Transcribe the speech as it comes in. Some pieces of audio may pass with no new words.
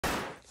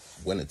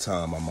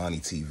Wintertime, Armani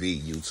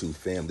TV, YouTube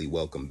family,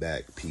 welcome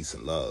back. Peace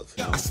and love.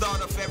 I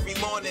start off every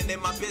morning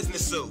in my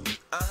business suit.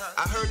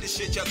 I heard the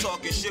shit y'all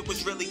talking shit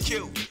was really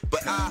cute,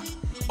 but I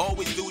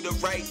always do the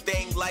right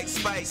thing like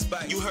Spice.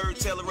 You heard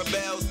Taylor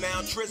Rebels,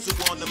 now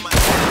Trizzle on the mic.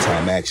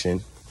 Time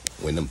action,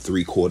 when them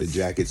 3/4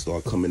 jackets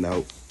start coming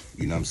out,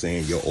 you know what I'm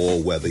saying? Your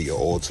all-weather, your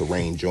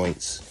all-terrain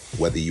joints,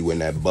 whether you in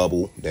that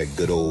bubble, that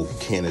good old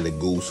Canada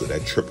Goose or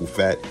that triple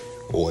fat,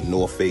 or a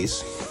North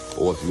Face,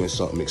 or if you're in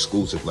something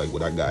exclusive like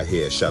what I got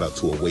here, shout out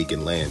to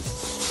Awakened Land.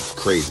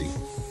 Crazy.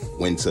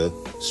 Winter,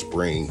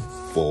 spring,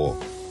 fall.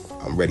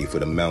 I'm ready for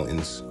the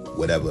mountains,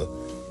 whatever.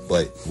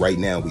 But right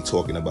now we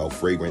talking about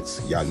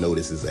fragrance. Y'all know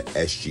this is an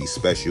SG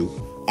special.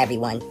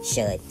 Everyone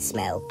should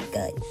smell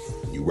good.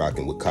 You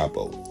rocking with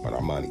Capo on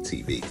Armani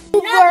TV.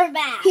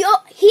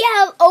 He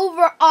has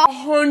over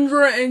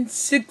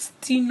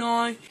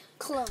 169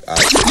 clothes.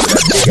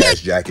 That big ass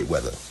jacket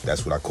weather.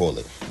 That's what I call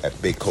it.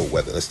 That big coat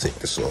weather. Let's take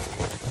this off.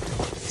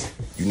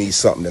 You need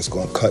something that's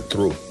gonna cut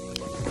through.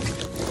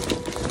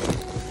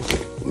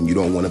 When you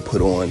don't want to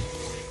put on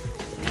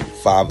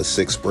 5 or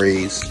 6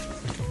 sprays,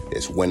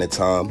 it's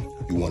wintertime.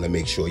 You want to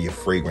make sure your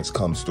fragrance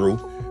comes through,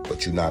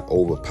 but you're not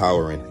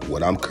overpowering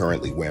what I'm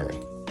currently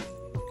wearing.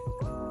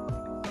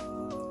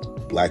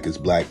 Black is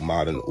Black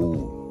Modern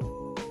Oud.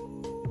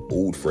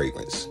 Oud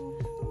fragrance.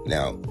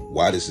 Now,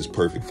 why this is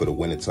perfect for the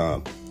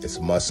wintertime, it's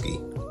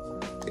musky.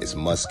 It's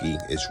musky.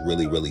 It's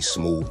really, really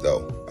smooth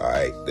though.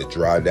 Alright, the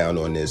dry down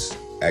on this,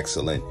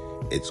 excellent.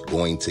 It's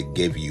going to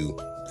give you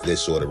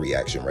this sort of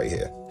reaction right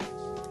here.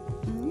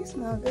 You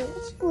smell good.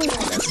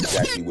 That's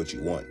exactly what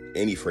you want.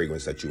 Any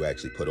fragrance that you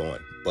actually put on.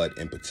 But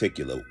in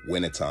particular,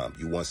 wintertime,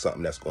 you want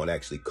something that's going to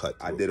actually cut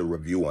through. I did a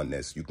review on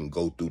this. You can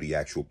go through the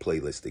actual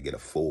playlist to get a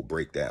full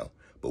breakdown.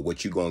 But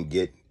what you're going to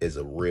get is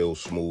a real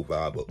smooth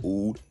vibe of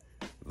oud,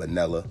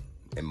 vanilla,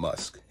 and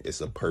musk.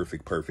 It's a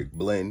perfect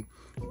blend.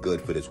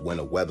 Good for this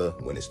winter weather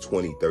when it's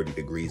 20, 30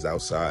 degrees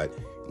outside.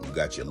 And you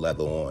got your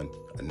leather on,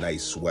 a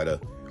nice sweater,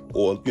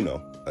 or, you know,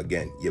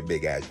 again, your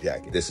big ass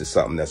jacket. This is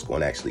something that's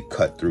going to actually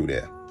cut through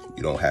there.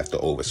 You don't have to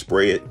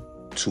overspray it.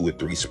 2 or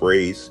 3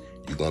 sprays,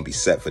 you're going to be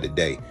set for the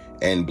day.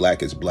 And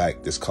Black is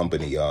Black, this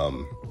company,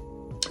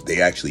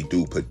 they actually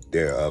do put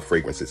their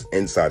fragrances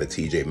inside of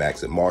TJ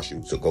Maxx and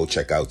Marshall. So go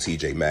check out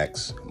TJ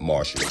Maxx,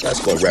 Marshall. That's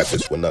going to wrap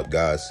this one up,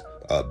 guys.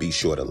 Be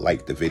sure to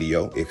like the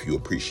video if you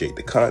appreciate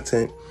the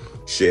content.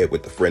 Share it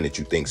with the friend that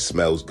you think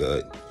smells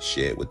good.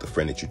 Share it with the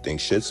friend that you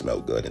think should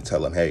smell good. And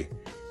tell them, hey,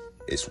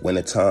 it's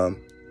wintertime.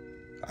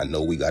 I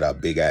know we got our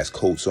big ass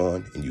coats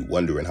on and you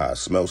wondering how I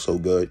smell so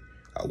good.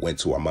 I went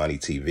to Armani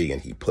TV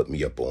and he put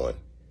me up on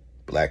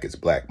Black is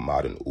Black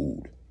Modern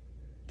Oud.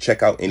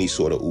 Check out any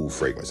sort of oud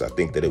fragrance. I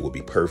think that it would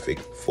be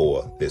perfect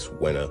for this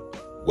winter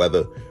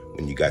weather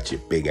when you got your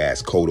big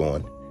ass coat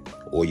on,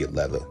 or your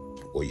leather,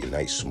 or your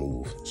nice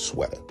smooth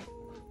sweater.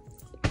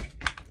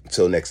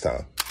 Until next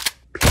time.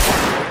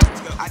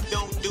 I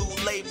don't do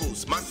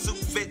labels, my suit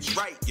fits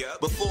right.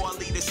 Before I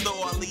leave the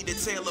store, I leave the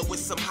tailor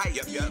with some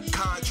hype.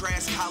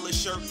 Contrast collar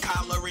shirt,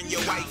 collar in your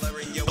white.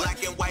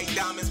 Black and white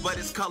diamonds, but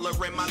it's color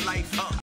in my life.